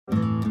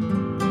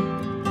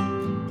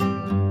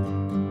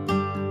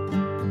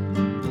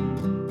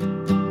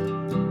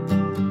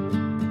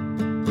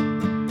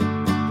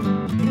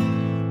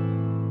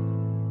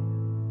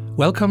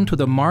Welcome to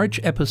the March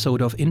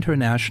episode of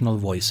International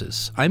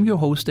Voices. I'm your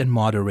host and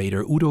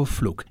moderator, Udo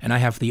Fluck, and I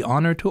have the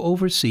honor to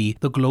oversee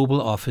the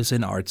Global Office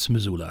in Arts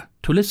Missoula.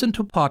 To listen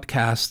to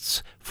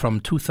podcasts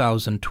from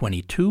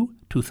 2022,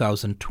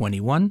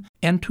 2021,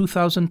 and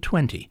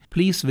 2020,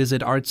 please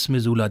visit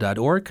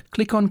artsmissoula.org,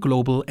 click on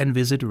Global, and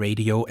visit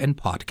Radio and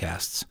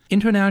Podcasts.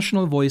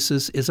 International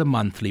Voices is a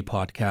monthly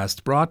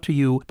podcast brought to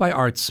you by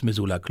Arts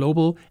Missoula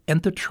Global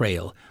and The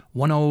Trail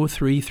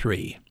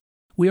 1033.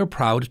 We are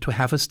proud to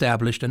have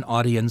established an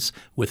audience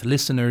with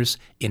listeners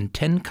in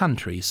 10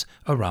 countries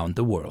around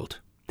the world.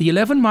 The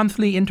 11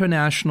 monthly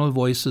International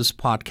Voices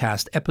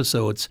podcast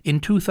episodes in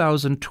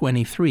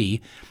 2023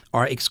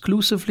 are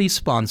exclusively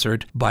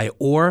sponsored by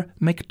Orr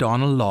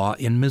McDonnell Law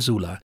in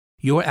Missoula,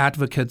 your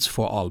advocates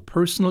for all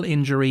personal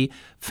injury,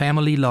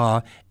 family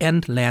law,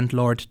 and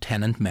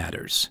landlord-tenant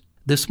matters.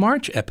 This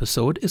March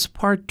episode is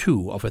part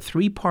 2 of a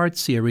 3-part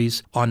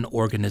series on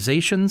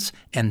organizations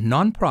and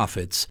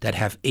nonprofits that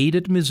have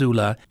aided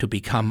Missoula to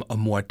become a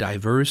more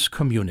diverse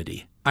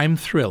community. I'm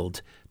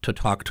thrilled to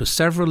talk to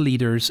several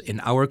leaders in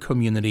our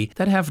community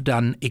that have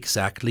done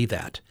exactly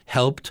that,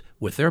 helped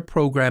with their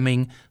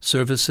programming,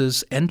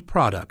 services, and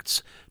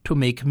products to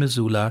make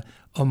Missoula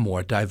a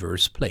more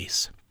diverse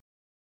place.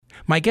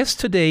 My guest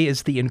today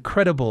is the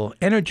incredible,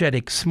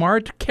 energetic,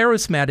 smart,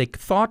 charismatic,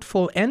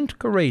 thoughtful, and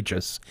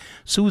courageous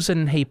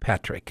Susan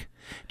Hay-Patrick,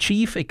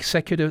 Chief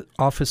Executive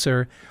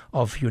Officer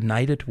of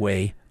United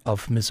Way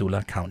of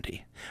Missoula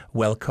County.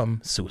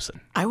 Welcome, Susan.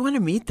 I want to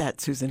meet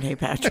that Susan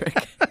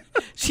Hay-Patrick.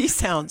 She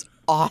sounds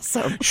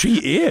awesome. She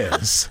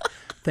is.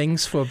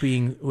 Thanks for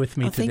being with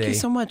me today. Thank you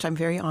so much. I'm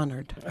very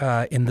honored.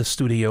 In the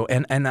studio.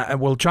 And I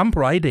will jump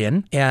right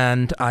in.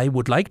 And I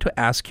would like to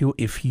ask you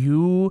if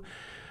you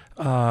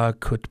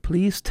could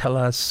please tell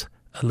us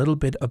a little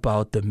bit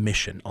about the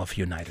mission of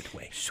United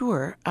Way.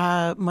 Sure.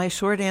 My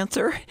short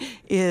answer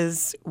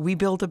is we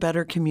build a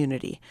better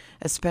community,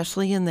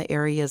 especially in the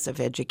areas of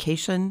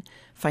education,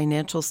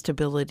 financial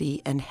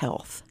stability, and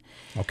health.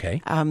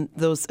 Okay.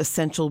 Those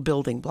essential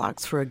building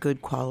blocks for a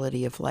good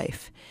quality of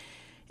life.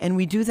 And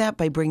we do that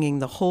by bringing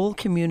the whole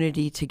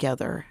community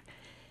together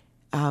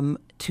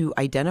to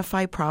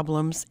identify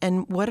problems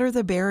and what are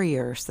the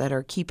barriers that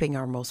are keeping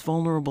our most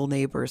vulnerable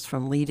neighbors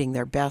from leading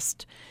their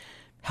best,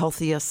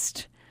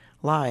 healthiest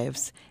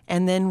lives.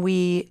 And then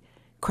we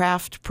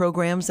craft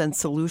programs and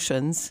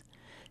solutions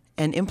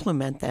and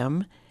implement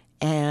them.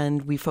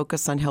 And we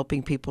focus on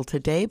helping people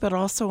today, but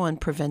also on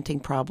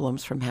preventing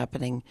problems from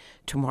happening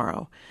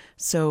tomorrow.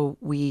 So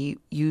we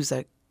use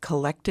a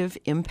collective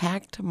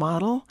impact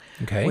model,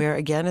 where,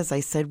 again, as I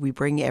said, we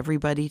bring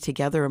everybody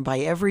together. And by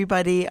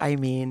everybody, I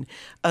mean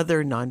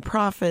other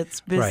nonprofits,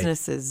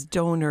 businesses,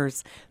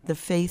 donors, the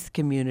faith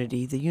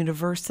community, the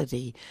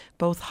university,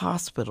 both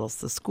hospitals,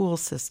 the school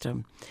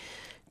system,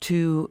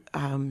 to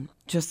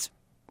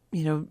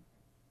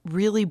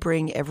really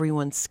bring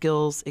everyone's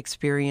skills,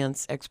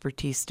 experience,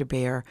 expertise to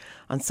bear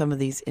on some of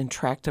these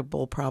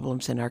intractable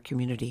problems in our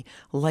community,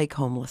 like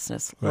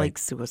homelessness, like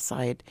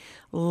suicide,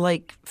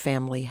 like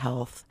family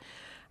health.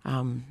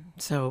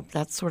 So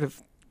that's sort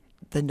of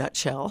the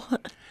nutshell.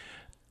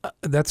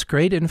 That's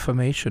great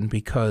information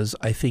because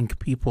I think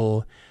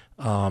people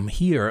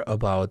hear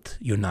about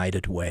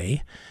United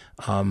Way,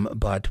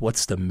 but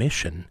what's the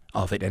mission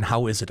of it and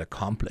how is it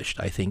accomplished,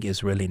 I think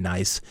is really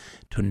nice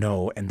to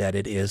know, and that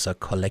it is a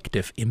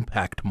collective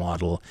impact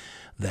model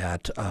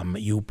that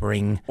you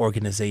bring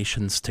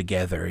organizations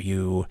together.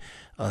 You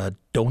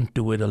don't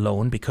do it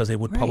alone because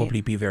it would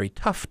probably be very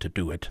tough to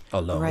do it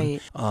alone,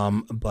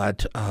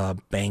 but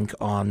bank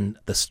on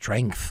the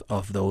strength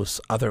of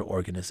those other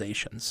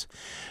organizations.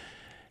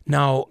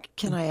 Now,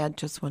 can I add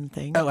just one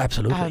thing? Oh,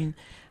 absolutely.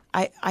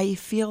 I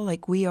feel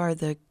like we are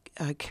the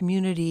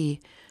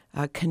community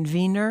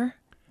convener,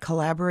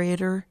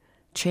 collaborator,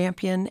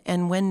 champion,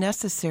 and when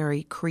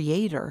necessary,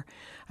 creator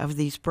of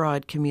these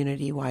broad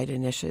community-wide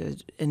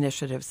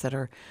initiatives that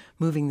are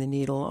moving the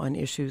needle on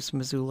issues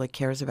Missoula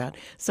cares about.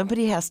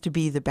 Somebody has to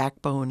be the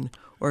backbone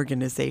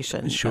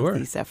organization of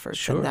these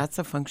efforts, and that's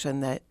a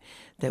function that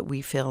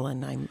we fill,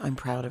 and I'm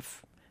proud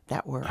of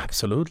that work.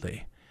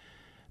 Absolutely.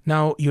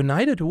 Now,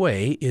 United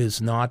Way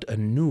is not a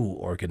new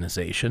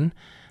organization.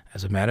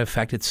 As a matter of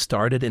fact, it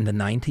started in the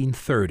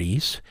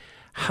 1930s.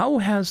 How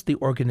has the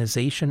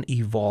organization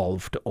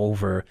evolved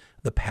over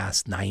the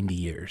past 90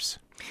 years?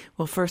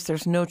 Well, first,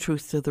 there's no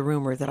truth to the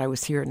rumor that I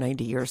was here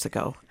 90 years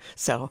ago.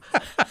 So,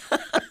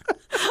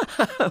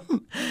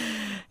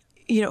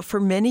 for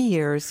many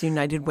years,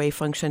 United Way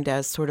functioned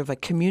as sort of a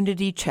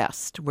community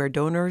chest where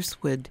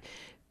donors would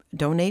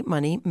donate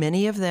money,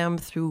 many of them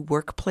through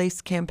workplace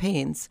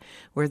campaigns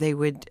where they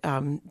would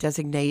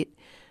designate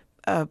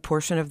a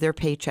portion of their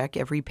paycheck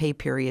every pay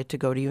period to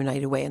go to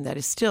United Way, and that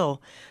is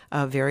still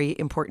a very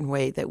important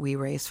way that we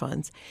raise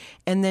funds.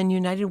 And then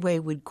United Way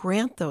would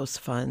grant those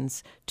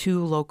funds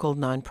to local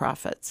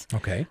nonprofits.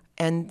 Okay.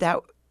 And that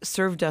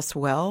served us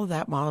well,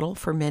 that model,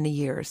 for many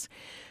years.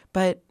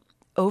 But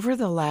over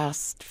the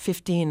last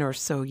 15 or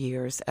so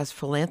years, as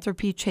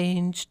philanthropy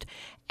changed,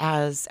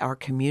 as our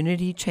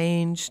community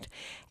changed,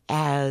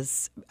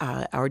 as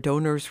our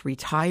donors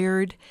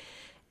retired,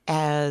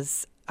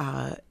 as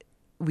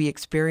we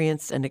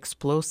experienced an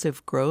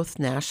explosive growth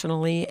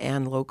nationally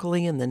and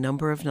locally in the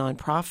number of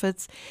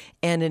nonprofits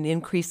and an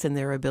increase in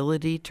their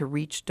ability to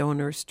reach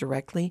donors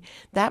directly,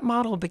 that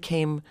model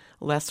became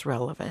less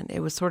relevant.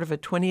 It was sort of a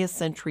 20th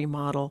century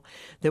model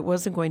that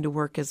wasn't going to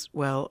work as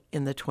well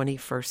in the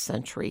 21st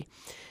century.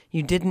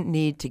 You didn't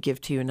need to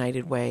give to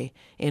United Way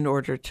in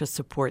order to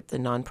support the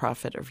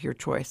nonprofit of your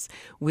choice.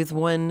 With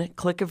one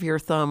click of your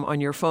thumb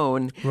on your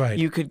phone, Right.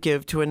 you could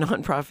give to a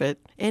nonprofit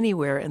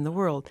anywhere in the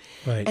world.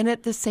 Right. And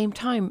at the same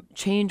time,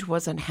 change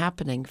wasn't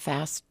happening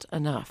fast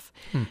enough.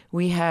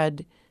 We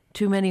had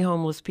too many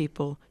homeless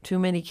people, too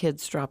many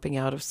kids dropping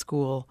out of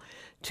school,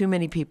 too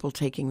many people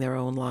taking their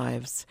own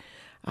lives,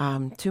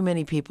 too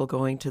many people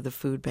going to the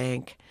food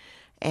bank.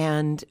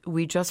 And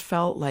we just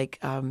felt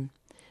like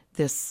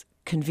this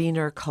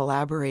convener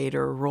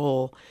collaborator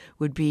role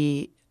would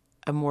be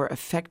a more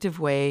effective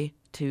way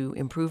to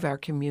improve our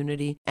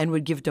community and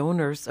would give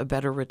donors a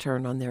better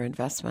return on their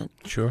investment.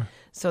 Sure.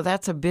 So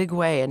that's a big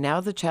way. And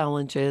now the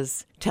challenge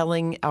is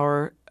telling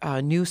our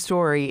new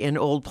story in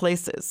old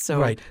places. So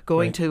Right,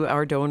 going right. to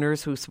our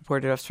donors who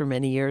supported us for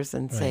many years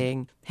and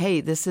saying,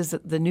 hey, this is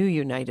the new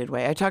United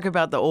Way. I talk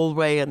about the old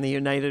way and the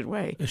United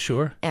Way.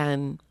 Sure.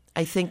 And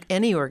I think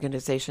any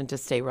organization to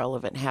stay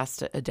relevant has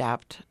to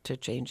adapt to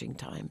changing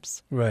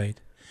times.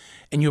 Right.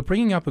 And you're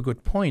bringing up a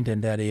good point,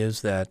 and that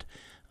is that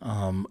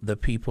the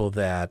people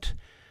that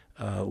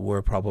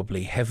were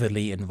probably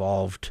heavily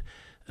involved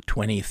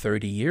 20,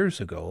 30 years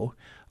ago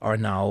are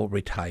now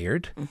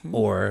retired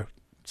or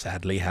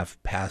sadly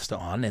have passed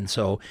on. And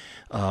so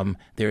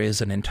there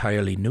is an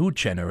entirely new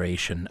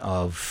generation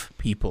of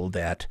people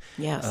that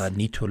Yes.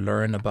 need to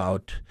learn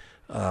about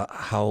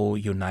how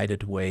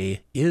United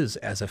Way is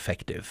as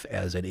effective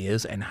as it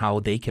is and how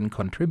they can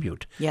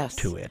contribute Yes.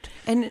 to it.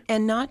 And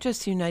not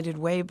just United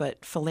Way,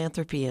 but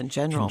philanthropy in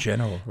general. In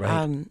general,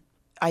 right.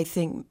 I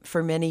think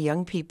for many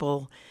young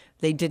people,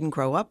 they didn't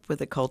grow up with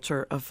a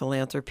culture of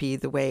philanthropy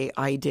the way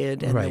I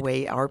did and the Right.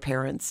 way our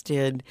parents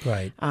did.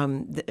 Right.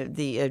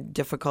 The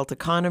difficult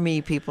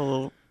economy,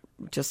 people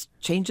just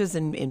changes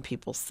in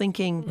people's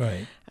thinking.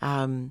 Right.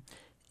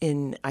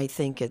 I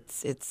think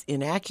it's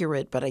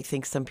inaccurate, but I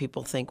think some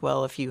people think,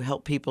 well, if you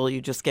help people,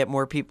 you just get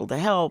more people to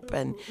help,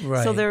 and so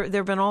Right. there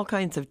have been all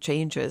kinds of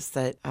changes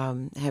that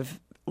have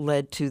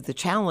led to the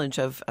challenge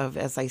of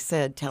as I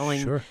said,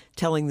 Sure.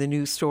 telling the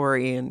new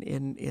story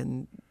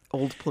in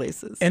old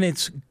places. And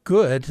it's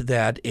good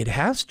that it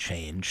has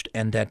changed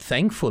and that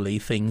thankfully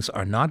things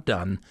are not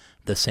done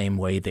the same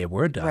way they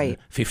were done Right.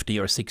 50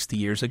 or 60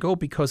 years ago,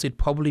 because it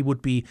probably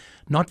would be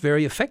not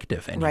very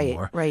effective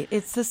anymore. Right.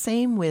 It's the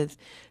same with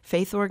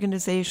faith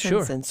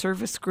organizations Sure. and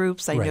service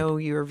groups. I Right. know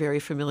you're very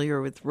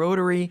familiar with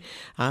Rotary.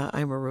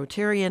 I'm a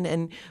Rotarian,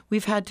 and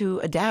we've had to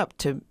adapt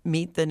to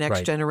meet the next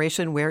Right.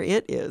 generation where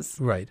it is.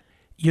 Right.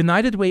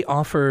 United Way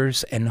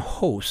offers and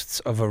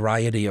hosts a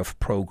variety of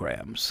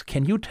programs.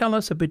 Can you tell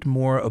us a bit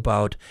more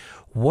about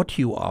what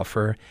you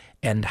offer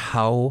and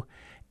how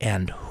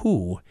and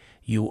who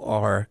you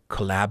are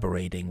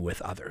collaborating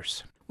with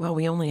others? Well,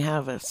 we only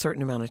have a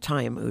certain amount of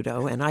time,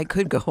 Udo, and I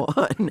could go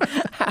on.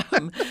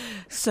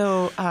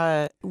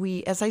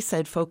 We, as I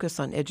said, focus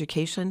on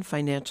education,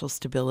 financial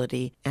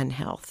stability, and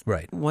health.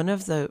 Right. One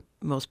of the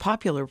most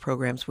popular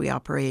programs we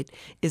operate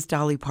is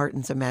Dolly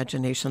Parton's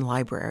Imagination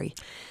Library.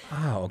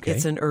 Ah, okay.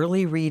 It's an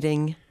early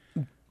reading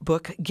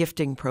book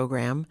gifting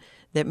program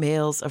that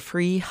mails a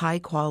free,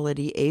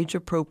 high-quality,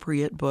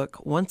 age-appropriate book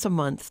once a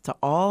month to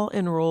all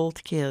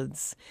enrolled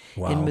kids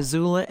Wow. in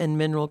Missoula and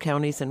Mineral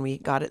counties, and we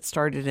got it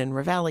started in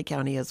Ravalli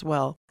County as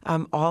well.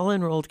 All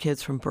enrolled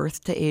kids from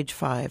birth to age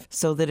 5,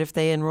 so that if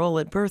they enroll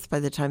at birth, by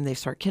the time they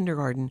start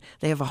kindergarten,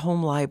 they have a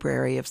home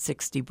library of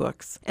 60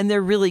 books. And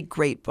they're really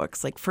great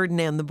books, like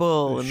Ferdinand the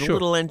Bull and Sure. The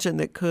Little Engine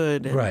That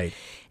Could. Right.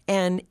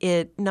 And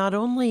it not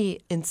only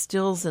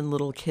instills in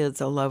little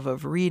kids a love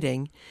of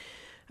reading,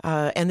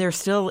 and there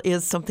still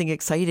is something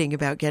exciting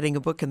about getting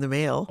a book in the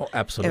mail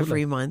Absolutely.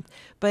 every month,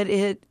 but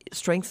it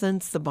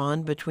strengthens the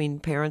bond between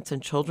parents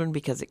and children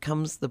because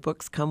the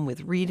books come with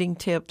reading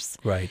tips.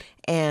 Right.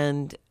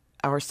 And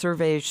our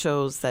survey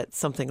shows that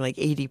something like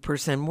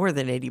 80%, more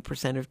than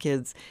 80% of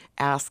kids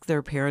ask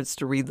their parents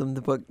to read them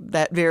the book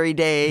that very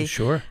day.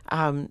 Sure.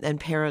 And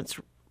parents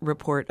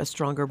report a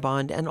stronger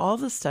bond. And all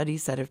the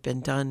studies that have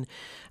been done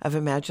of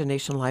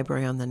Imagination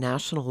Library on the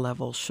national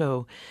level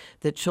show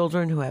that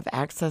children who have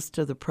access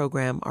to the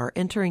program are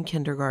entering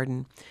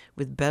kindergarten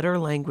with better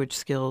language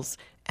skills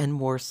and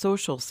more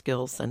social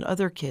skills than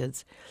other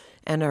kids,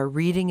 and are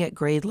reading at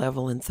grade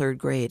level in third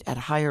grade at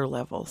higher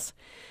levels.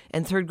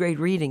 And third grade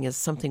reading is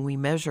something we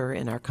measure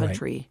in our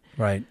country.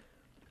 Right.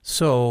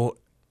 So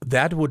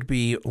that would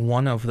be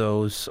one of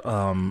those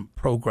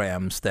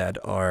programs that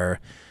are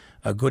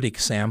a good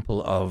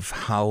example of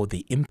how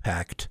the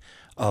impact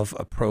of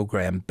a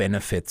program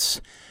benefits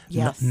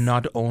Yes.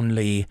 not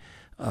only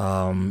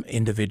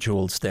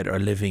individuals that are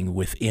living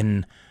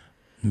within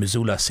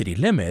Missoula city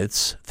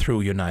limits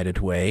through United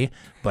Way,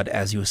 but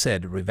as you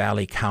said,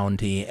 Ravalli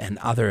County and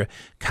other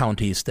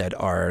counties that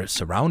are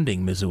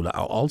surrounding Missoula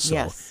are also.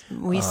 Yes,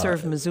 we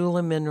serve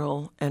Missoula,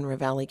 Mineral, and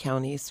Ravalli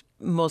counties.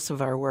 Most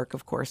of our work,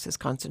 of course, is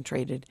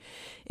concentrated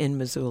in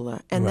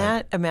Missoula. And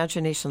that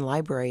Imagination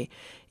Library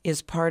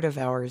is part of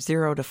our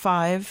 0 to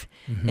 5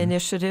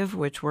 initiative,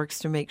 which works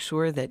to make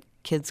sure that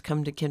kids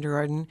come to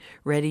kindergarten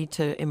ready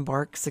to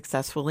embark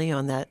successfully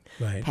on that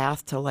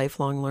path to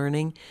lifelong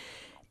learning.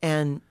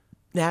 And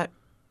that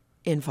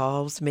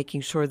involves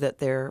making sure that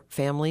they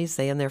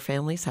and their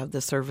families have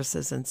the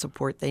services and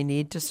support they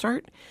need to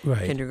start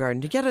kindergarten,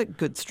 to get a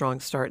good, strong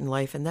start in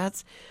life. And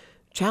that's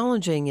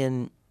challenging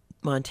in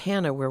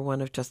Montana. We're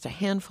one of just a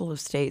handful of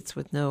states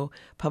with no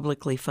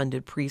publicly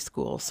funded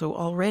preschool. So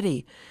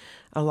already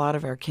a lot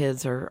of our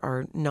kids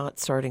are not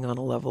starting on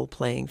a level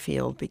playing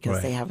field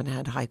because they haven't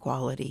had high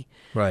quality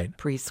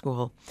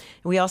preschool.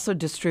 We also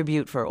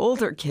distribute for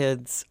older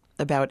kids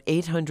about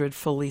 800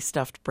 fully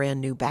stuffed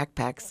brand new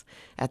backpacks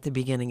at the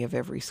beginning of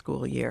every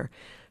school year,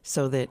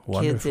 so that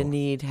kids in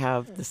need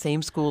have the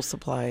same school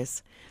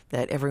supplies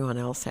that everyone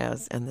else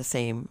has and the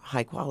same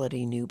high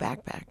quality new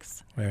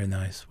backpacks. Very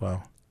nice.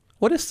 Wow.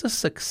 What is the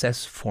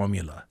success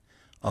formula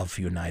of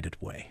United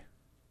Way?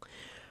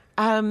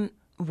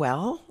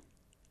 Well,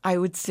 I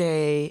would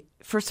say,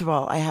 first of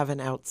all, I have an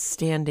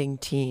outstanding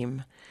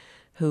team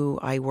who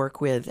I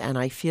work with, and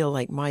I feel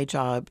like my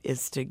job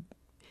is to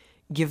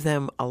give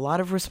them a lot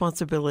of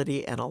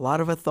responsibility and a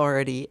lot of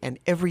authority and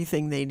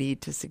everything they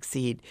need to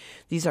succeed.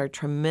 These are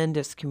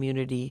tremendous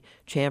community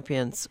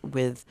champions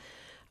with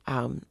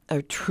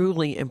a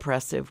truly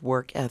impressive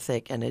work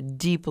ethic and a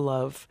deep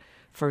love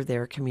for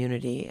their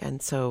community.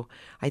 And so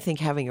I think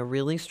having a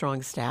really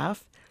strong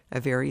staff,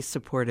 a very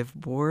supportive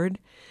board,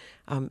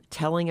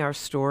 telling our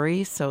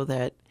story so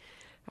that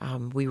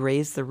we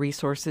raise the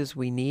resources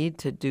we need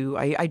to do.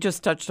 I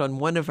just touched on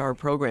one of our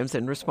programs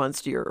in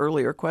response to your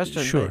earlier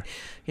question. Sure.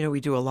 But, we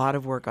do a lot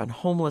of work on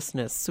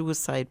homelessness,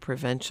 suicide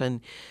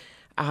prevention.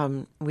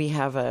 We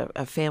have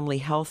a family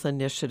health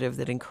initiative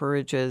that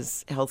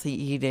encourages healthy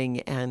eating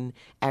and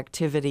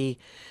activity.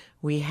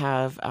 We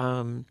have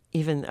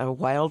even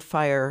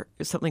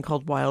something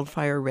called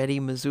Wildfire Ready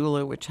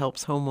Missoula, which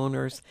helps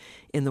homeowners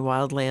in the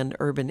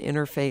wildland-urban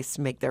interface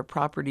make their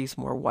properties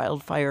more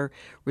wildfire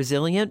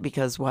resilient,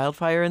 because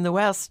wildfire in the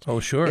West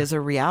is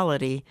a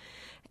reality.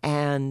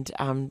 And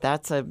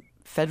that's a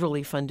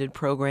federally funded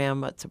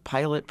program. It's a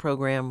pilot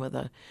program with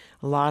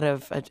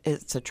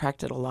it's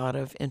attracted a lot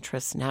of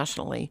interest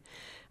nationally.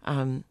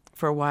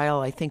 For a while,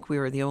 I think we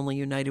were the only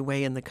United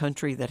Way in the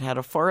country that had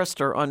a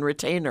forester on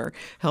retainer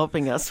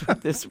helping us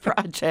with this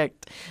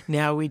project.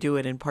 Now we do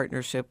it in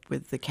partnership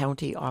with the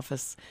County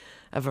Office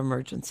of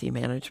Emergency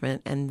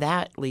Management. And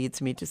that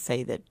leads me to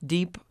say that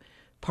deep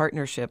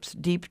partnerships,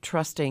 deep,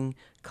 trusting,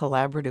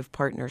 collaborative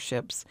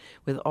partnerships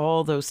with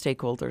all those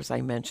stakeholders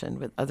I mentioned,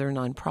 with other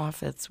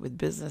nonprofits, with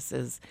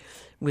businesses,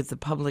 with the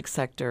public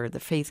sector, the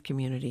faith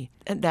community.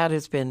 And that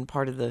has been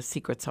part of the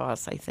secret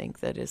sauce, I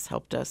think, that has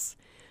helped us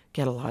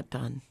get a lot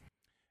done.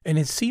 And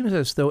it seems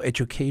as though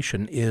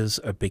education is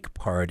a big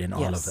part in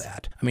all of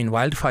that. I mean,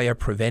 wildfire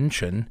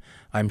prevention,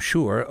 I'm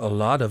sure a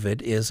lot of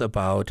it is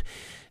about,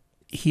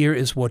 here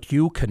is what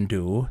you can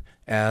do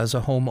as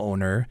a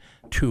homeowner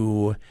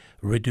to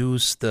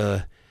reduce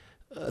the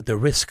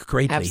risk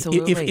greatly,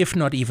 if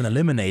not even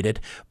eliminate it,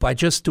 by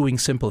just doing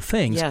simple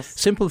things.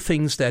 Simple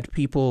things that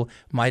people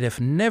might have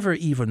never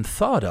even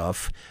thought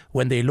of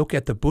when they look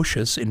at the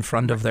bushes in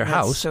front of their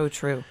house. That's so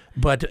true.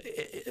 But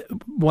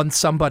once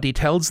somebody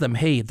tells them,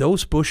 hey,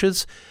 those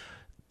bushes,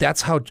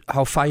 that's how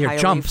fire highly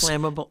jumps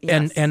flammable.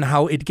 and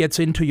how it gets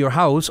into your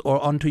house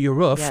or onto your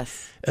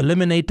roof.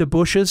 Eliminate the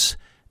bushes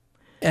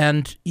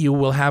and you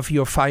will have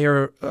your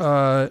fire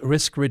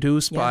risk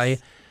reduced by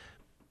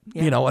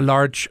a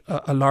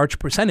large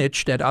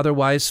percentage that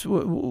otherwise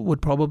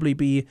would probably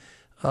be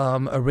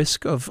a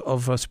risk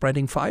of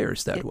spreading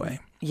fires that way.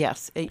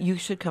 Yes, you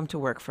should come to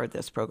work for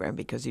this program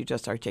because you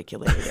just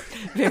articulated it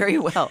very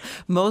well.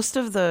 Most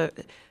of the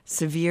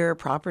severe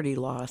property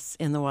loss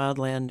in the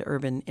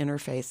wildland-urban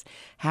interface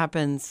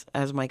happens,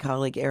 as my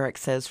colleague Eric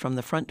says, from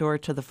the front door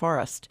to the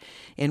forest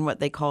in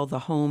what they call the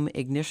home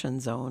ignition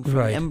zone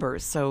from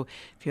embers. So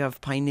if you have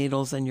pine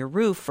needles on your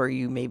roof, or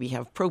you maybe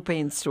have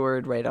propane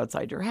stored right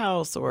outside your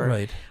house,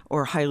 or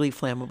highly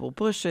flammable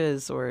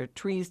bushes, or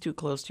trees too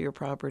close to your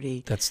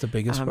property. That's the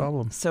biggest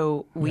problem.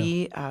 So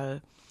we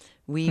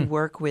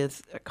work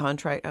with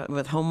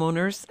with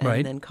homeowners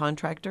and then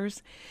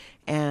contractors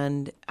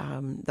and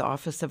the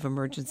Office of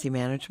Emergency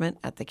Management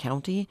at the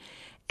county.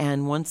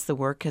 And once the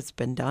work has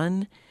been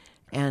done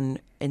and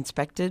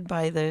inspected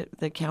by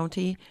the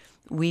county,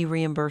 we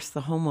reimburse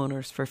the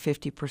homeowners for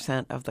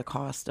 50% of the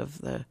cost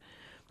of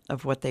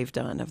what they've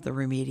done, of the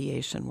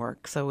remediation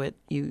work. So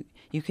you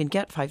can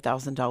get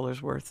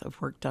 $5,000 worth of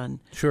work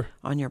done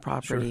on your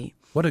property. Sure.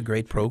 What a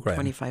great program!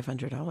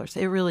 $2,500.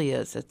 It really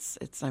is.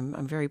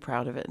 I'm very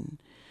proud of it, and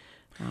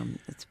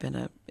it's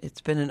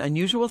been an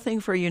unusual thing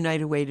for a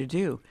United Way to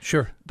do.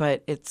 Sure,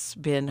 but it's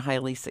been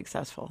highly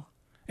successful.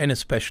 And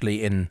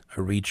especially in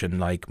a region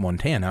like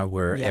Montana,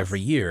 where Yes. every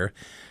year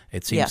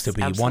it seems Yes, to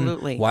be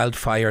absolutely. one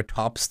wildfire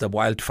tops the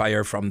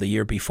wildfire from the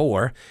year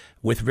before,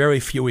 with very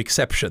few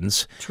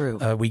exceptions. True.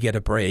 We get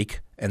a break.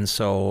 And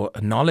so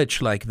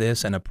knowledge like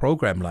this and a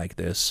program like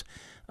this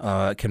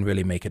can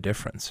really make a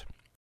difference.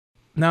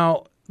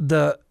 Now,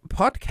 the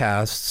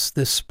podcasts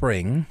this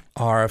spring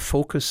are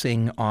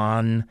focusing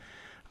on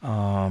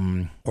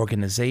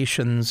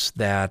organizations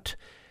that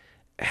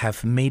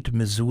have made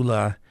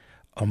Missoula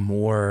a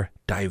more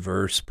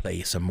diverse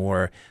place,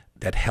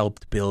 that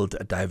helped build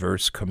a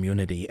diverse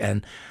community.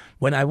 And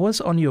when I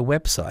was on your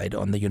website,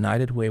 on the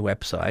United Way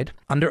website,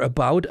 under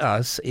About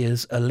Us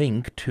is a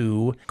link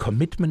to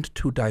commitment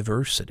to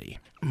diversity.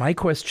 My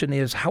question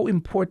is, how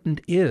important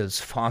is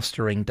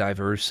fostering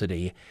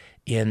diversity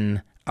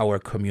in our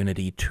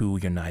community to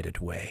United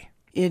Way?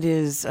 It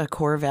is a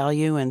core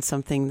value and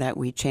something that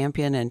we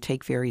champion and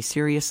take very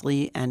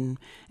seriously and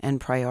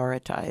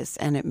prioritize.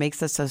 And it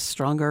makes us a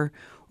stronger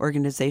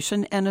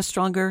organization and a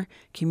stronger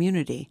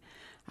community.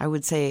 I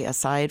would say,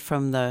 aside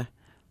from the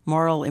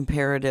moral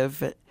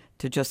imperative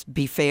to just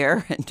be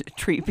fair and to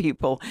treat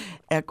people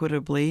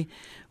equitably,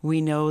 we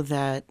know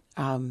that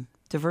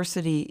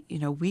diversity,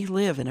 we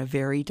live in a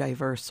very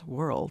diverse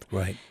world.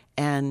 Right.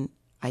 And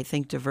I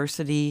think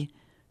diversity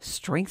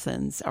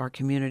strengthens our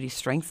community,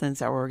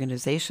 strengthens our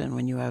organization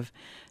when you have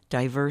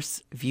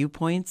diverse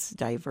viewpoints,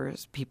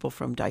 diverse people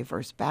from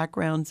diverse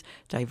backgrounds,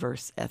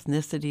 diverse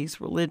ethnicities,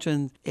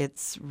 religions.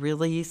 It's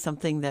really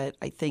something that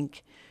I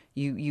think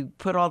you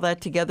put all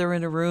that together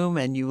in a room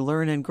and you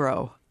learn and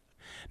grow.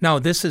 Now,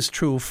 this is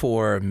true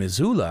for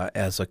Missoula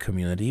as a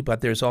community,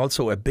 but there's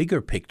also a bigger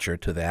picture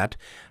to that.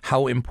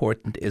 How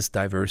important is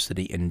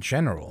diversity in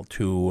general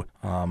to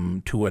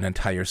an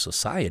entire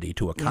society,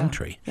 to a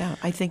country? Yeah,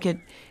 I think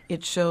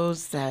it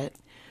shows that.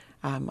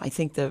 I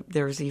think that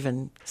there's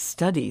even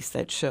studies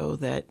that show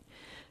that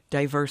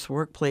diverse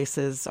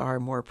workplaces are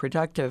more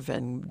productive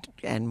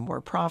and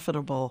more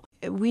profitable.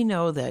 We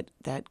know that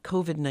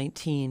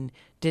COVID-19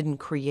 didn't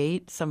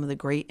create some of the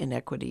great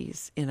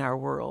inequities in our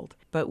world,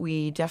 but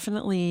we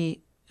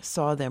definitely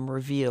saw them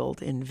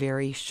revealed in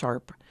very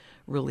sharp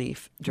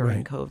relief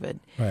during COVID.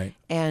 Right.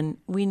 And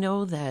we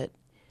know that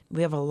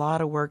we have a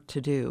lot of work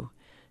to do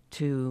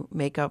to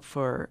make up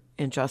for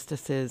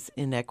injustices,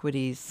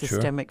 inequities,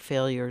 systemic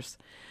failures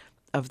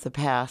of the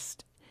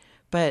past.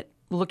 But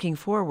looking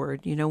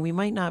forward, we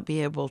might not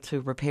be able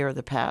to repair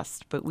the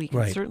past, but we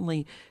can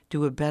certainly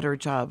do a better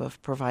job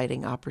of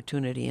providing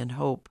opportunity and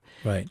hope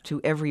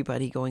to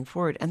everybody going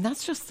forward. And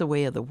that's just the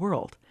way of the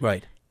world.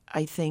 Right.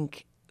 I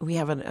think we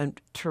have a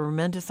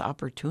tremendous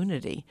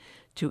opportunity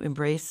to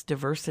embrace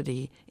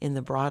diversity in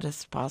the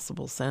broadest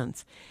possible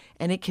sense.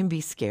 And it can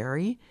be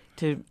scary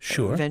to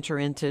venture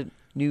into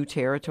new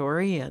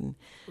territory and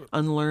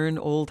unlearn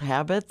old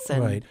habits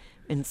and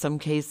in some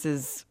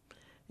cases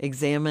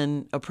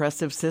examine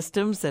oppressive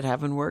systems that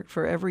haven't worked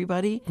for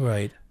everybody.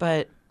 Right.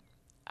 But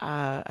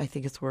I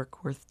think it's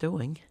work worth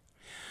doing.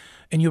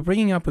 And you're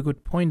bringing up a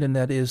good point, and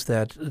that is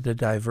that the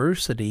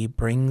diversity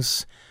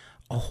brings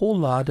a whole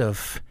lot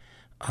of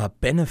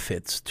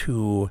benefits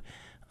to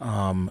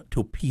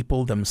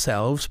people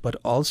themselves, but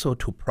also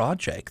to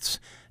projects.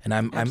 And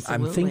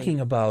I'm thinking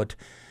about,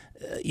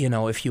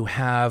 if you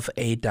have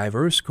a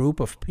diverse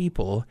group of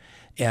people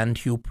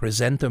and you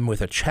present them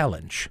with a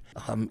challenge,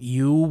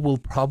 you will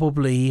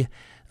probably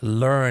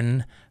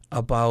learn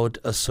about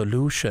a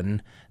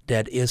solution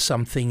that is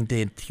something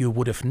that you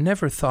would have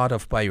never thought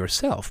of by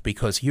yourself,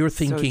 because you're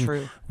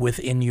thinking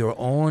within your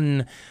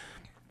own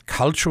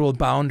cultural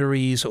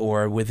boundaries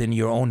or within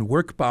your own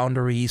work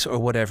boundaries or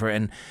whatever.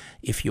 And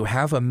if you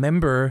have a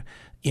member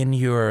in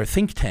your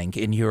think tank,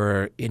 in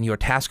your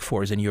task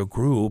force, in your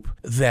group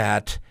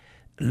that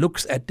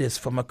looks at this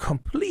from a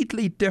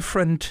completely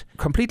different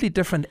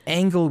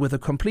angle, with a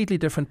completely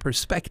different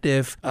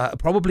perspective,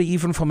 probably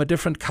even from a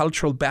different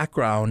cultural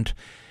background,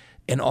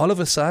 and all of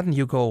a sudden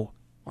you go,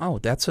 wow,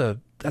 that's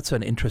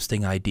an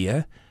interesting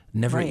idea.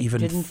 Never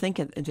even didn't think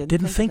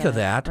of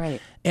that.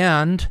 Right.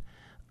 And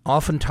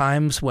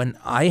oftentimes when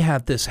I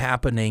had this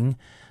happening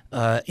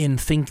in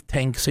think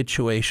tank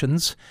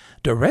situations,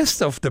 the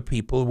rest of the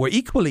people were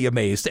equally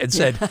amazed and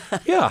said,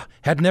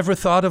 had never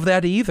thought of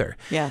that either.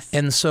 Yes.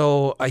 And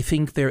so I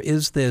think there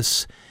is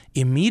this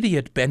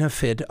immediate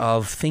benefit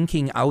of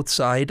thinking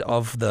outside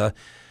of the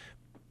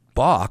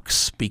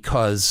box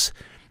because,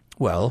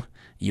 well,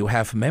 you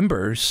have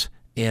members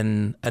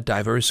in a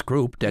diverse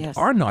group that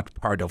are not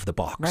part of the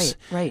box.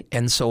 Right.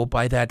 And so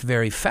by that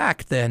very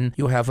fact, then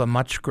you have a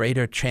much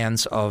greater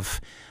chance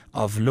of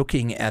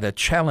looking at a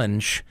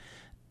challenge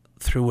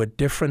through a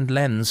different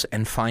lens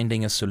and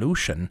finding a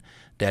solution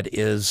that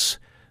is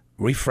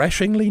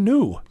refreshingly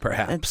new,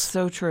 perhaps. It's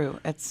so true.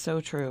 It's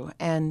so true.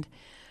 And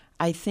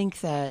I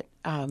think that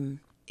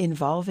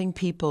involving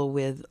people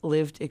with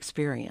lived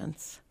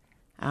experience,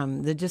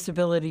 the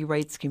disability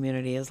rights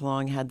community has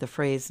long had the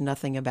phrase,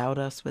 nothing about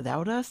us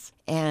without us.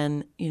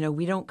 And,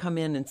 we don't come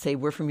in and say,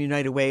 we're from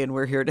United Way and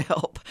we're here to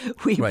help.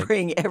 We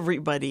bring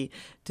everybody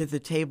to the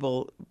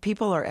table.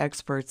 People are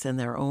experts in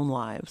their own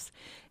lives.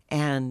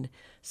 And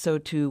So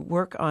to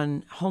work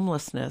on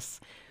homelessness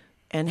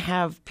and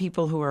have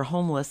people who are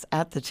homeless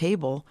at the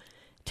table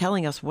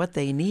telling us what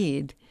they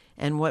need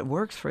and what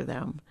works for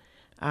them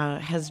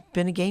has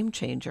been a game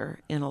changer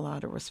in a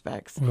lot of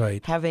respects.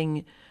 Right.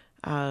 Having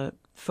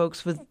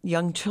folks with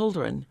young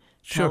children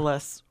tell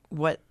us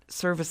what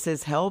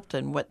services helped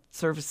and what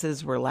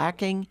services were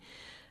lacking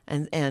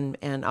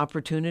and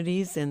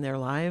opportunities in their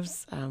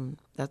lives,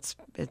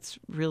 it's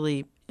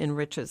really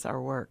enriches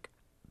our work.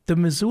 The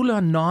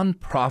Missoula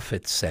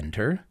Nonprofit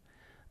Center,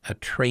 a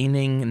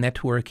training,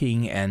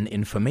 networking, and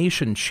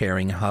information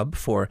sharing hub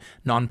for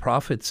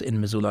nonprofits in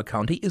Missoula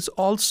County, is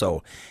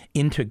also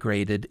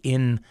integrated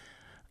in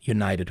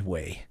United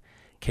Way.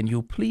 Can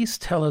you please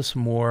tell us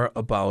more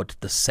about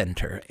the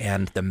center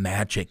and the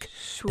magic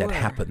that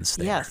happens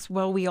there? Yes.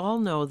 Well, we all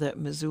know that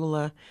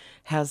Missoula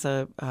has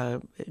a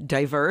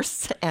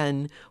diverse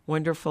and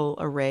wonderful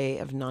array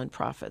of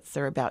nonprofits.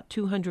 There are about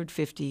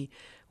 250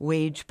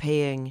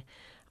 wage-paying,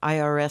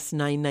 IRS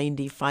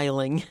 990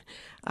 filing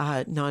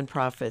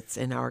nonprofits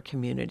in our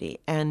community.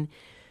 And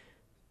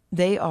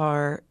they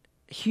are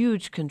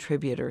huge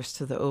contributors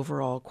to the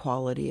overall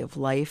quality of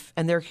life,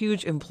 and they're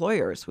huge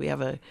employers. We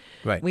have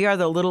we are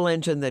the little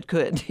engine that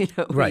could.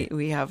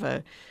 We have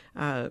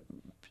a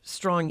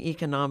strong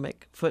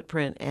economic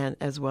footprint, and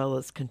as well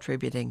as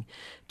contributing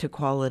to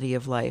quality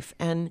of life.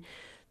 And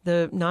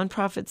the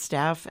nonprofit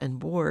staff and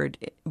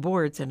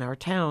boards in our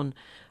town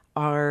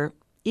are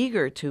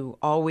eager to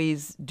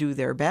always do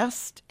their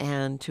best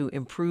and to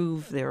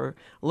improve their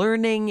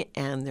learning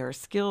and their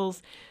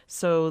skills.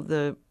 So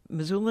the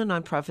Missoula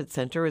Nonprofit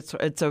Center,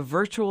 it's a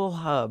virtual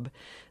hub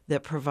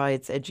that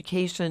provides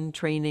education,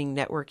 training,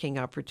 networking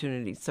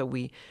opportunities. So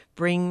we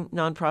bring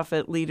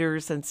nonprofit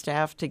leaders and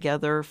staff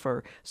together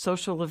for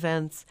social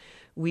events.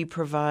 We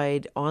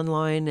provide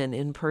online and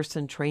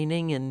in-person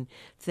training and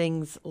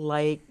things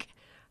like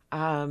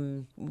a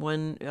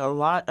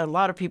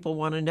lot of people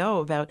want to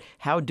know about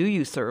how do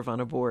you serve on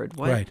a board?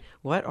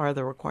 What are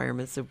the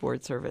requirements of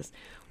board service?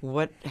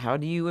 How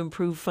do you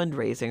improve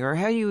fundraising, or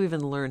how do you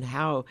even learn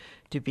how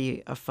to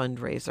be a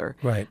fundraiser?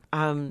 Right.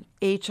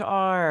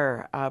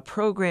 HR,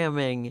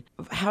 programming.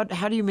 How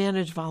do you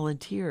manage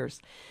volunteers?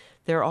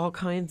 There are all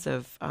kinds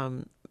of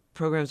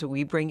programs that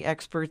we bring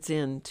experts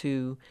in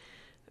to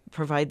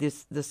provide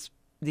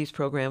these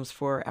programs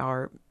for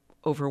our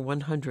over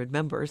 100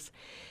 members.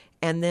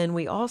 And then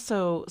we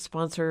also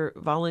sponsor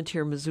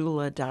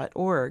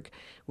volunteermissoula.org,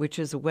 which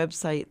is a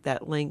website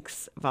that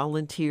links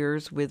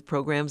volunteers with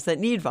programs that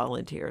need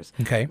volunteers.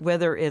 Okay.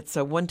 Whether it's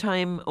a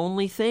one-time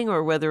only thing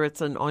or whether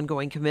it's an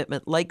ongoing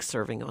commitment like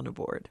serving on a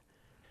board.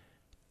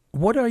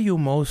 What are you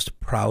most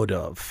proud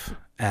of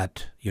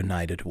at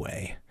United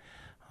Way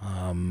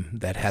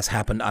that has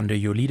happened under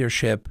your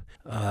leadership,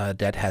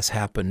 that has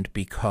happened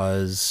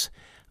because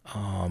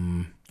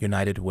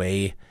United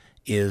Way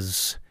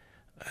is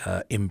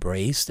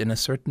embraced in a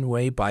certain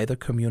way by the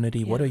community?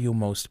 Yeah. What are you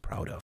most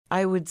proud of?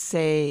 I would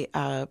say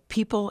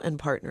people and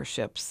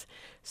partnerships.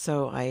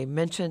 So I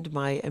mentioned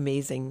my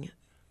amazing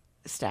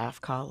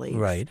staff colleagues.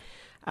 Right.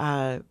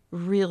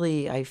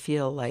 Really, I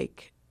feel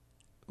like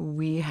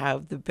we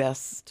have the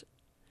best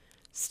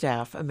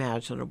staff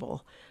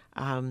imaginable.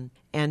 And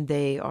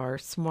they are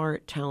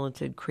smart,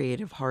 talented,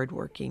 creative,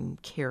 hardworking,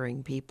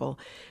 caring people.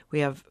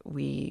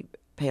 We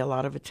pay a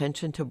lot of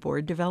attention to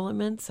board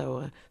development, so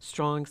a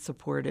strong,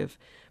 supportive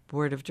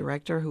board of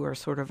director who are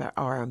sort of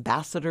our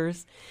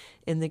ambassadors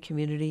in the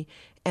community,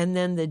 and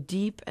then the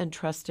deep and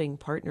trusting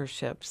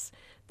partnerships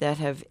that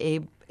have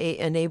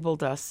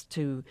enabled us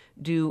to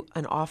do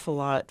an awful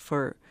lot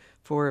for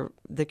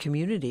the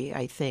community,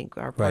 I think.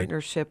 Our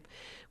partnership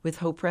with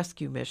Hope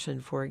Rescue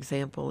Mission, for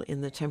example,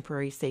 in the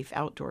temporary safe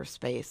outdoor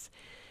space,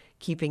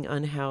 keeping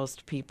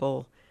unhoused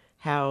people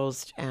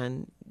housed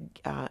and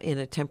in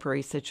a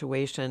temporary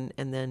situation,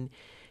 and then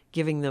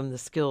giving them the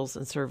skills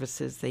and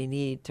services they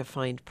need to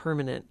find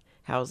permanent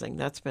housing.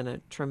 That's been a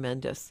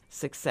tremendous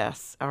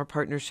success. Our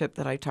partnership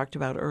that I talked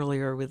about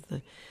earlier with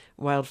the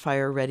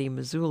Wildfire Ready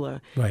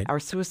Missoula,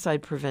 our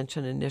suicide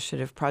prevention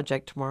initiative,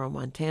 Project Tomorrow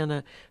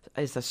Montana,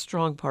 is a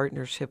strong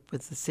partnership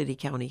with the City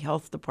County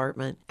Health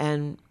Department.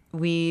 And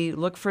we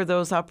look for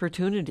those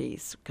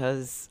opportunities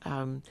because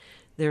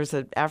there's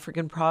an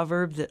African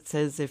proverb that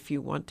says, if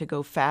you want to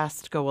go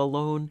fast, go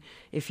alone.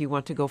 If you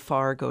want to go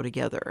far, go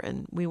together.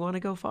 And we want to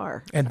go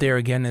far. And there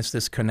again is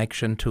this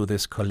connection to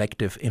this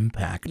collective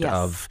impact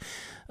of,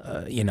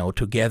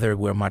 together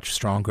we're much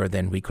stronger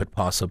than we could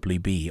possibly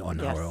be on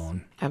our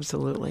own.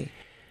 Absolutely.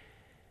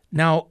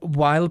 Now,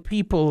 while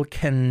people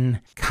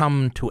can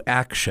come to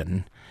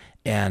action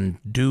and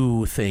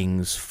do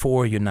things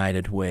for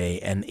United Way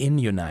and in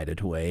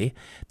United Way,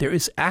 there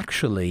is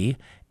actually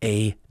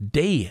a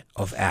day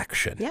of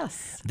action.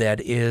 Yes.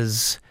 That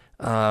is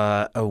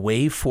a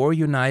way for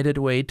United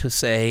Way to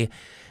say,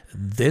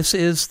 this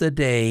is the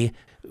day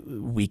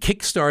we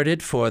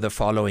kickstarted for the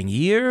following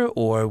year,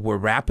 or we're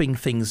wrapping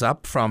things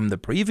up from the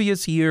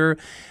previous year.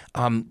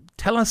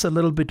 tell us a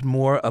little bit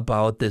more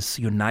about this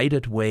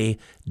United Way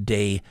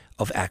Day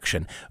of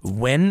Action.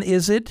 When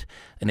is it?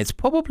 And it's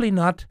probably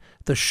not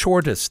the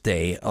shortest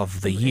day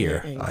of the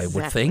year, Exactly. I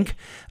would think.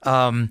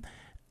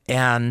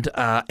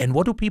 And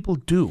what do people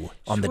do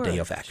on the Day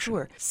of Action?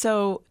 Sure.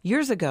 So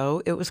years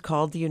ago, it was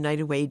called the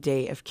United Way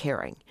Day of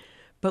Caring.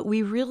 But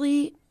we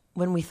really,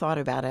 when we thought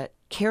about it,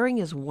 caring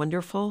is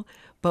wonderful,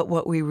 but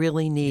what we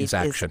really need is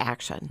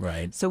action.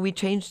 Right. So we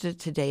changed it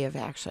to Day of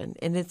Action.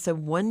 And it's a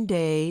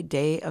one-day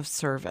day of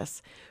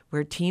service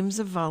where teams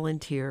of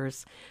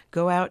volunteers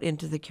go out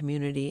into the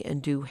community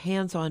and do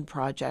hands-on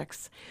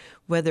projects,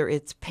 whether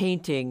it's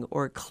painting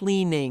or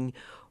cleaning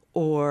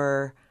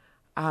or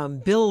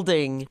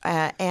building,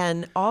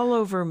 and all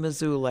over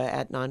Missoula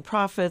at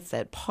nonprofits,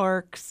 at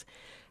parks.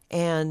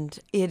 And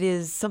it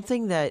is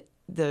something that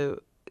the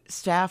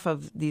staff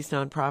of these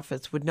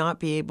nonprofits would not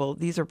be able,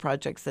 these are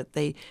projects that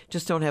they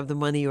just don't have the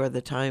money or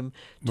the time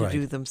to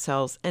do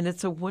themselves. And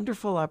it's a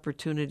wonderful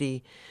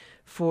opportunity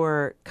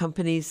for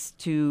companies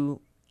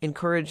to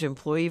encourage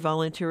employee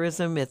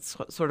volunteerism. It's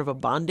sort of a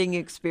bonding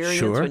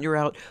experience when you're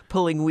out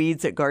pulling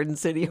weeds at Garden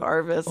City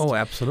Harvest. Oh,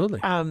 absolutely.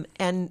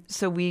 And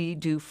so we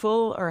do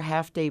full or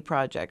half-day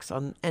projects,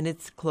 and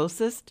it's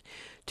closest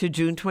to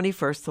June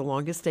 21st, the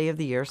longest day of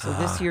the year. So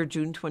this year,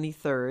 June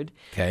 23rd.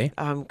 Okay.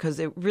 Because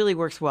it really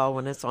works well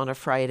when it's on a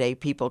Friday.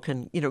 People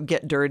can,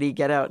 get dirty,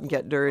 get out and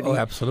get dirty. Oh,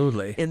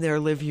 absolutely. In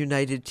their Live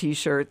United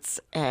T-shirts.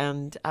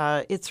 And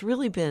it's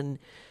really been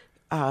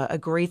a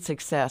great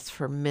success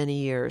for many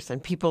years.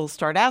 And people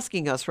start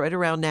asking us right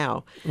around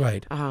now.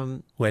 Right.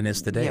 When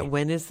is the day? Yeah,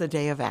 when is the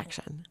Day of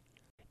Action?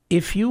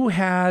 If you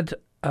had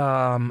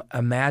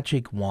a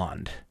magic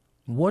wand,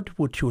 what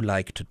would you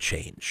like to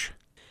change?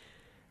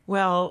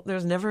 Well,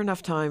 there's never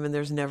enough time and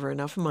there's never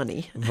enough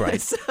money.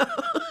 Right.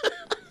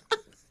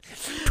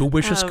 Two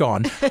wishes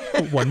gone.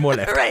 One more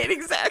left. Right,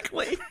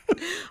 exactly.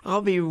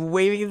 I'll be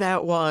waving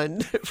that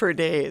wand for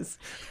days.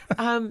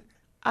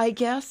 I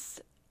guess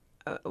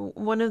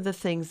one of the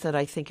things that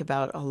I think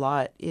about a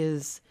lot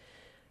is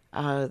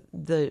both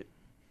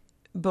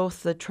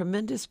the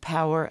tremendous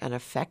power and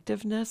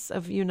effectiveness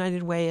of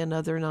United Way and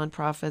other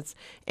nonprofits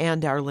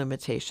and our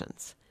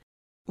limitations.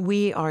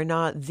 We are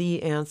not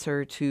the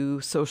answer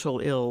to social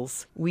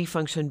ills. We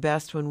function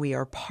best when we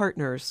are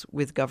partners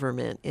with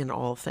government in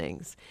all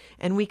things.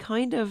 And we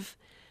kind of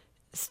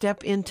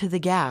step into the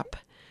gap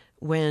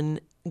when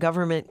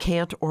government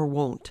can't or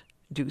won't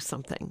do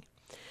something.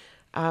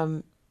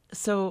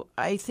 So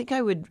I think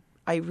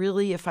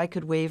if I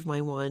could wave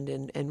my wand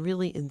and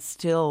really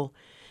instill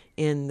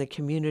in the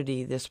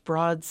community this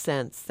broad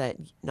sense that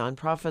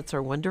nonprofits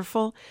are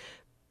wonderful,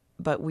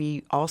 but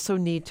we also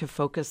need to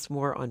focus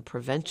more on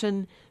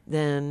prevention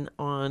than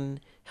on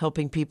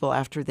helping people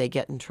after they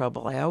get in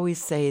trouble. I always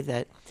say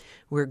that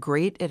we're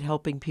great at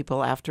helping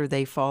people after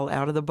they fall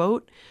out of the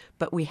boat,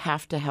 but we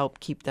have to help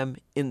keep them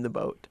in the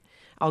boat.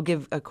 I'll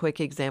give a quick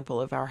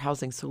example of our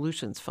Housing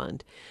Solutions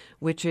Fund,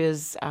 which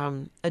is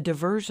a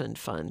diversion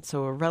fund,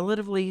 so a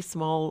relatively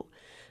small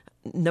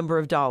number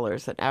of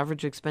dollars, an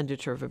average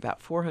expenditure of about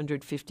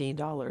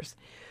 $415,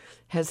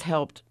 has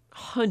helped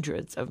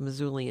hundreds of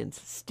Missoulians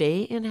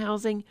stay in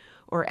housing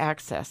or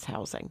access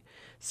housing.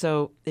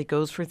 So it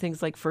goes for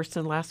things like first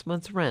and last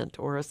month's rent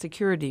or a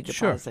security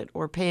deposit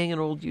or paying an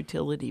old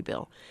utility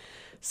bill.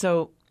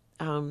 So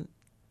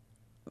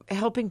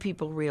helping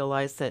people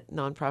realize that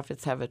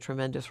nonprofits have a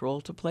tremendous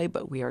role to play,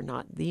 but we are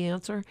not the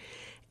answer.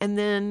 And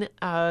then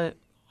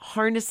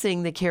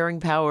harnessing the caring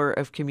power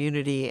of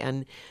community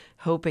and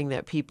hoping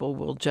that people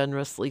will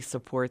generously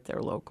support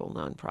their local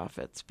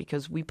nonprofits,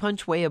 because we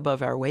punch way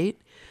above our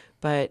weight,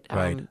 but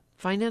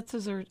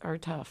finances are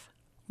tough.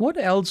 What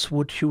else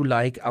would you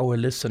like our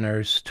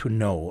listeners to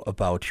know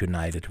about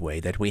United Way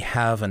that we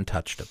haven't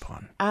touched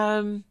upon?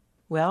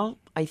 Well,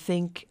 I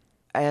think,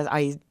 as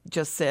I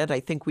just said, I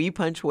think we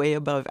punch way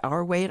above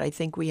our weight. I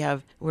think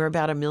we're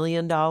about $1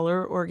 million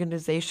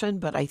organization,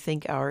 but I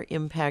think our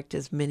impact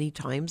is many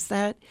times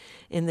that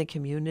in the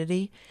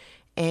community,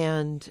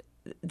 and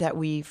that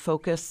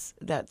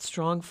that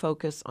strong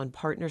focus on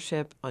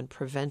partnership, on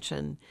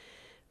prevention,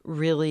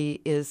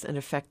 really is an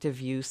effective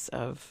use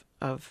of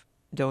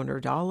donor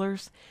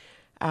dollars.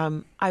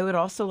 I would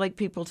also like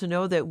people to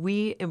know that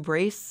we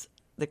embrace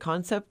the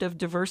concept of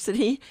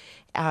diversity.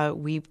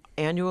 We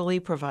annually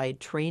provide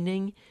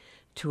training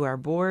to our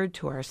board,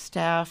 to our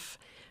staff.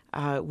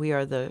 We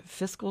are the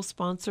fiscal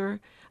sponsor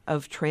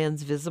of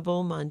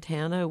Transvisible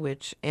Montana,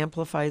 which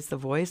amplifies the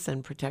voice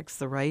and protects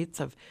the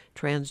rights of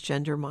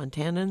transgender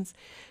Montanans.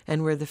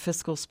 And we're the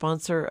fiscal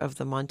sponsor of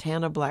the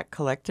Montana Black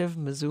Collective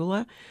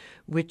Missoula,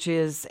 which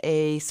is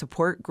a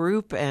support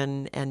group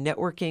and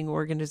networking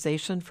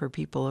organization for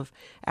people of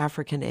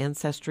African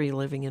ancestry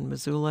living in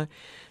Missoula.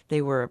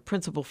 They were a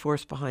principal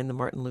force behind the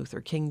Martin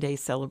Luther King Day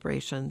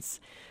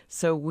celebrations.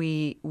 So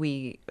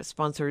we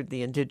sponsored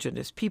the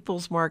Indigenous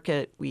Peoples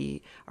Market.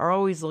 We are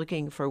always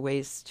looking for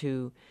ways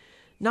to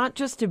not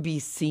just to be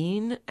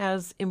seen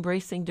as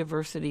embracing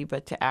diversity,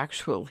 but to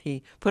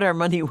actually put our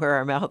money where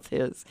our mouth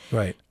is.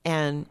 Right.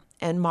 And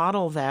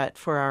model that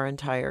for our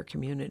entire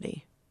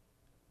community.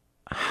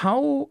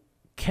 how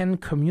can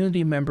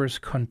community members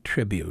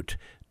contribute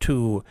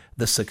to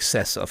the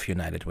success of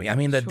United Way? I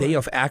mean, the day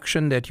of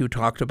action that you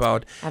talked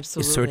about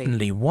Absolutely. is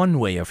certainly one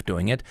way of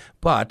doing it,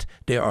 but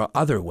there are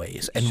other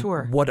ways. And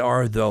what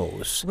are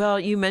those? Well,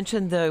 you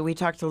mentioned we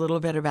talked a little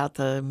bit about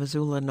the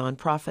Missoula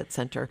Nonprofit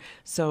Center.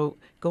 So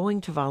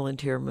going to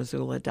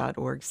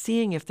volunteermissoula.org,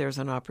 seeing if there's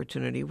an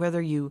opportunity,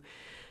 whether you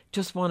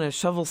just want to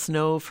shovel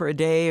snow for a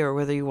day or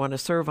whether you want to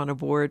serve on a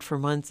board for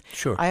months.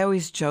 Sure. I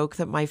always joke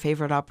that my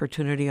favorite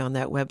opportunity on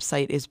that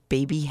website is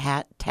baby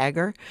hat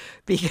tagger,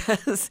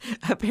 because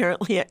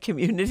apparently at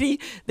Community,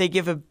 they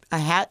give a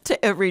hat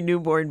to every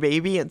newborn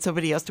baby and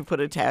somebody has to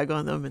put a tag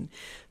on them. And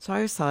so I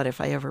always thought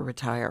if I ever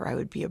retire, I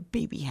would be a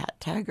baby hat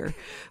tagger.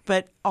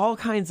 But all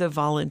kinds of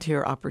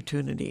volunteer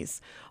opportunities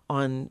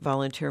on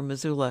Volunteer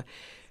Missoula.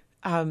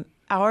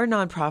 Our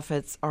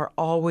nonprofits are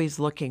always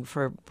looking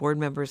for board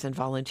members and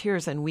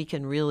volunteers, and we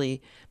can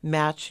really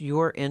match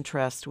your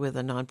interest with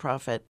a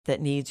nonprofit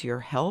that needs your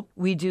help.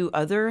 We do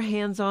other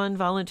hands-on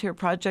volunteer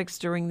projects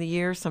during the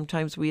year.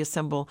 Sometimes we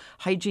assemble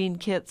hygiene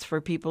kits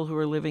for people who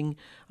are living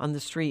on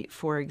the street.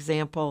 For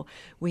example,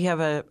 we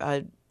have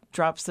a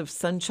Drops of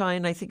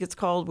Sunshine, I think it's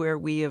called, where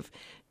we have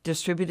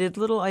distributed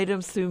little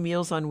items through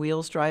Meals on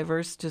Wheels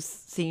drivers to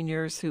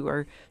seniors who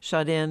are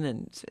shut in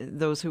and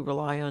those who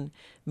rely on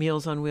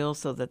Meals on Wheels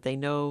so that they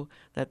know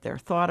that they're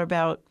thought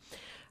about.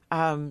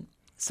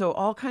 So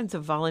all kinds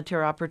of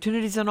volunteer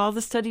opportunities, and all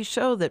the studies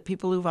show that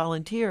people who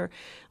volunteer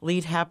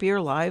lead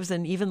happier lives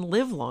and even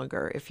live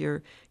longer if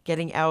you're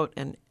getting out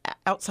and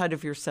outside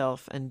of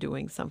yourself and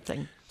doing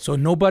something. So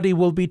nobody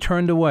will be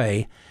turned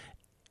away.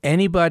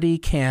 Anybody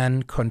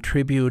can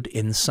contribute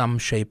in some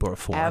shape or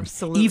form.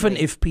 Absolutely. Even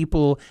if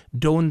people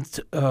don't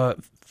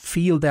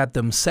feel that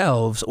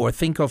themselves or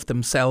think of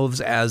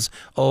themselves as,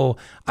 oh,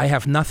 I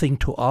have nothing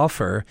to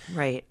offer.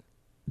 Right.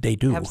 They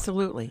do.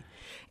 Absolutely.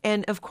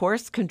 And of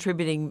course,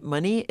 contributing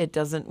money,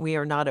 we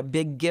are not a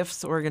big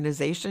gifts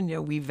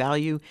organization. We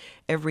value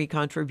every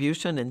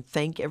contribution and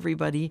thank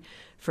everybody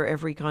for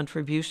every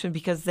contribution,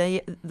 because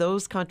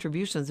those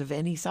contributions of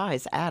any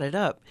size added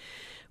up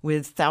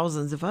with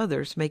thousands of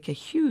others make a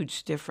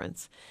huge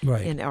difference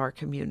in our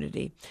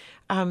community.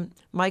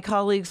 My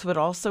colleagues would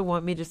also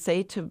want me to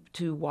say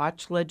to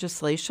watch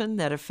legislation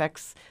that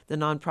affects the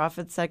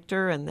nonprofit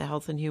sector and the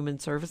health and human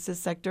services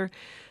sector.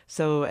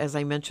 So as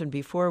I mentioned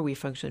before, we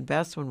function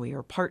best when we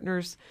are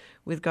partners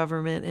with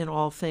government in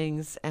all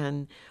things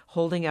and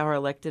holding our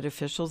elected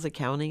officials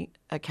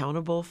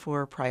accountable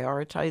for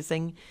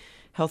prioritizing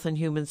health and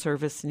human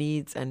service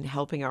needs and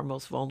helping our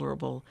most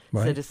vulnerable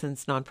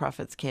citizens.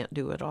 Nonprofits can't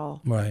do it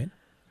all. Right.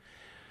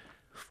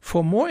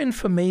 For more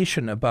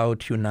information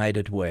about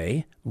United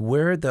Way,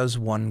 where does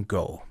one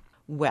go?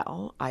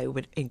 Well, I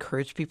would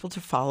encourage people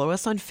to follow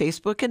us on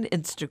Facebook and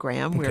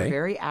Instagram. Okay. We're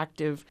very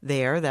active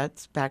there.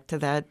 That's back to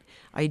that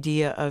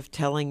idea of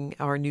telling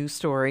our new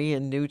story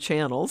in new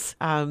channels.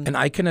 And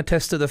I can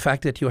attest to the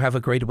fact that you have a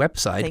great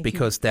website,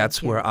 because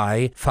that's where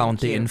I found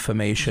the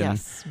information.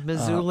 Yes,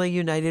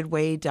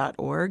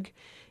 MissoulaUnitedWay.org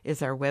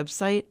is our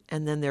website,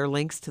 and then there are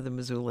links to the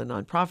Missoula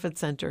Nonprofit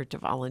Center, to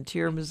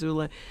Volunteer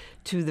Missoula,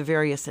 to the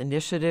various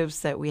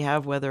initiatives that we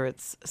have, whether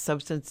it's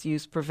substance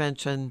use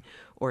prevention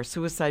or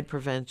suicide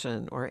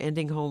prevention or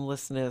ending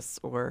homelessness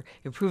or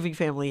improving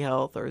family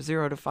health or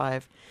 0 to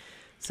 5.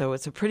 So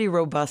it's a pretty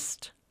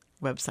robust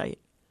website.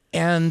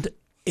 And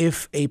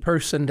if a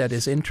person that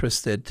is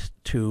interested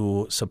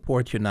to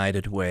support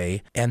United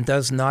Way and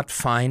does not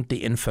find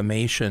the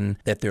information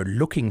that they're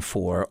looking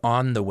for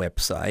on the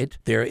website,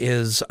 there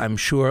is, I'm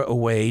sure, a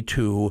way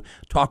to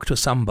talk to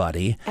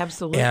somebody.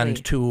 Absolutely.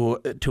 And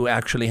to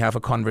actually have a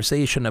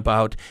conversation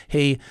about,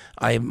 hey,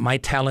 my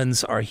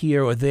talents are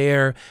here or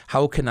there.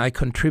 How can I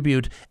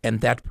contribute? And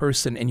that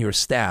person in your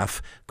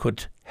staff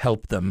could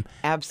help them.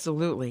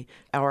 Absolutely.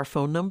 Our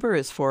phone number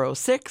is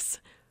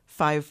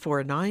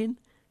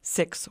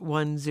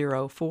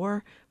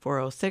 406-549-6104,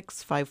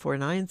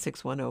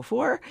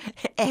 406-549-6104.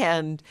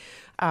 And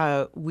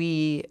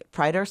we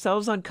pride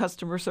ourselves on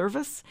customer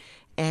service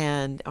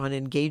and on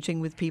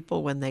engaging with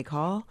people when they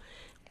call.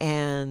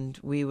 And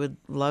we would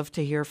love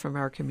to hear from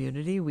our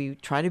community. We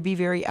try to be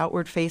very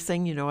outward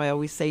facing. I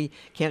always say,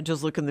 can't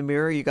just look in the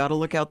mirror, you got to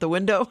look out the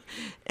window.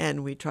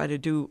 And we try to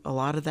do a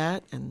lot of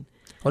that. And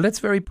well, that's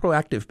very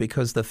proactive,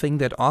 because the thing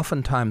that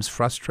oftentimes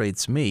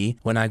frustrates me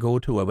when I go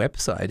to a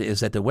website is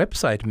that the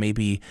website may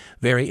be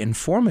very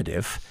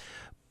informative,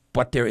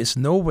 but there is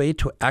no way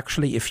to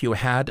actually, if you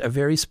had a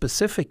very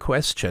specific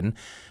question,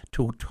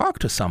 to talk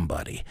to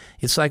somebody.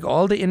 It's like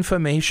all the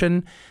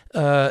information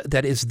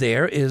that is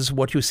there is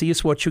what you see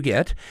is what you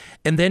get.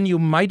 And then you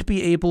might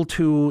be able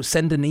to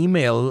send an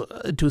email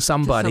to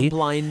somebody. To some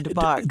blind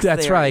box.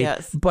 That's there, right.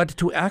 Yes. But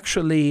to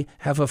actually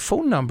have a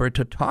phone number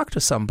to talk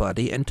to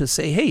somebody and to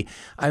say, hey,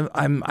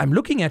 I'm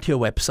looking at your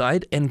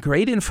website and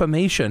great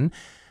information,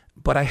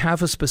 but I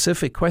have a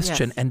specific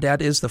question, yes. and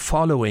that is the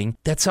following: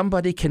 that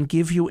somebody can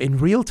give you in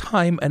real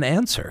time an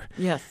answer.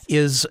 Yes.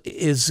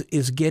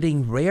 is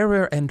getting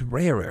rarer and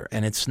rarer,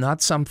 and it's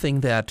not something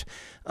that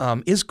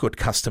is good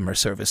customer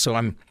service. So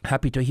I'm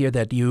happy to hear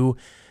that you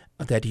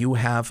that you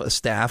have a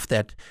staff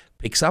that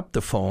picks up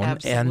the phone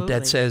and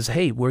that Absolutely. says,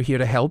 hey, we're here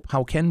to help.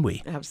 How can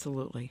we?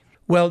 Absolutely.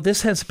 Well,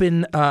 this has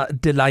been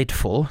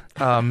delightful,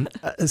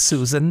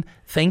 Susan.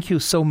 Thank you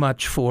so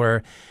much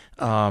for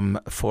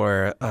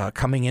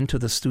coming into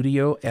the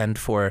studio and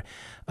for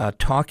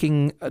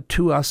talking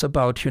to us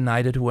about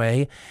United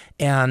Way.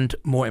 And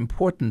more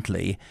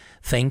importantly,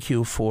 thank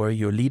you for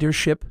your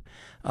leadership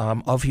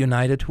of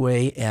United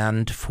Way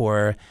and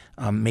for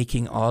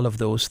making all of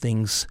those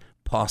things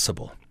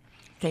possible.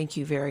 Thank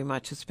you very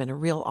much. It's been a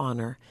real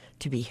honor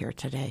to be here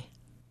today.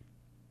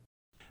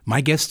 My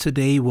guest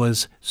today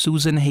was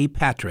Susan Hay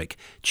Patrick,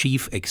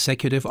 Chief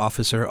Executive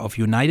Officer of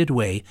United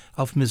Way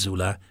of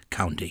Missoula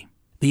County.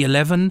 The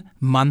 11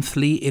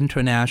 monthly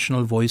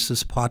International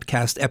Voices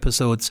podcast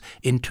episodes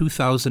in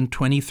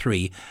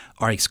 2023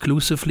 are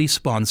exclusively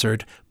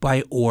sponsored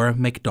by Orr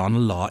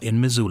McDonnell Law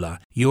in Missoula,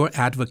 your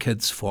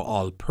advocates for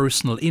all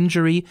personal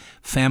injury,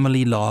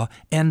 family law,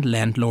 and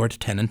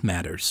landlord-tenant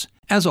matters.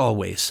 As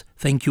always,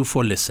 thank you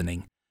for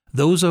listening.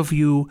 Those of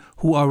you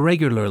who are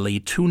regularly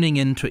tuning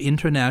in to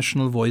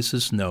International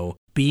Voices know,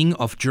 being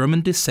of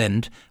German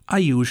descent, I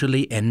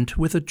usually end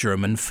with a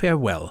German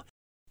farewell.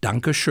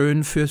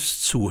 Dankeschön fürs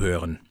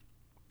Zuhören.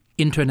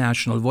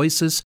 International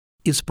Voices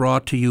is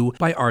brought to you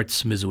by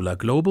Arts Missoula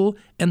Global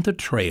and The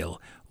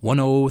Trail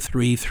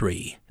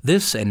 1033.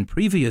 This and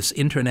previous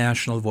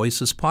International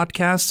Voices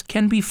podcasts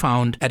can be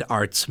found at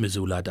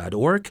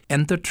artsmissoula.org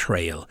and The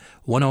Trail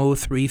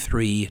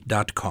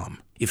 1033.com.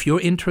 If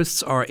your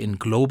interests are in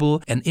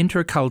global and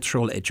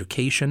intercultural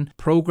education,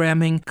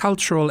 programming,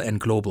 cultural and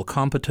global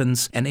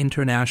competence, and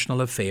international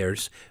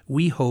affairs,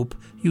 we hope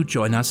you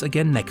join us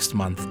again next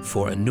month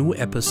for a new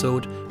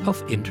episode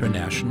of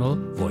International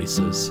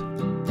Voices.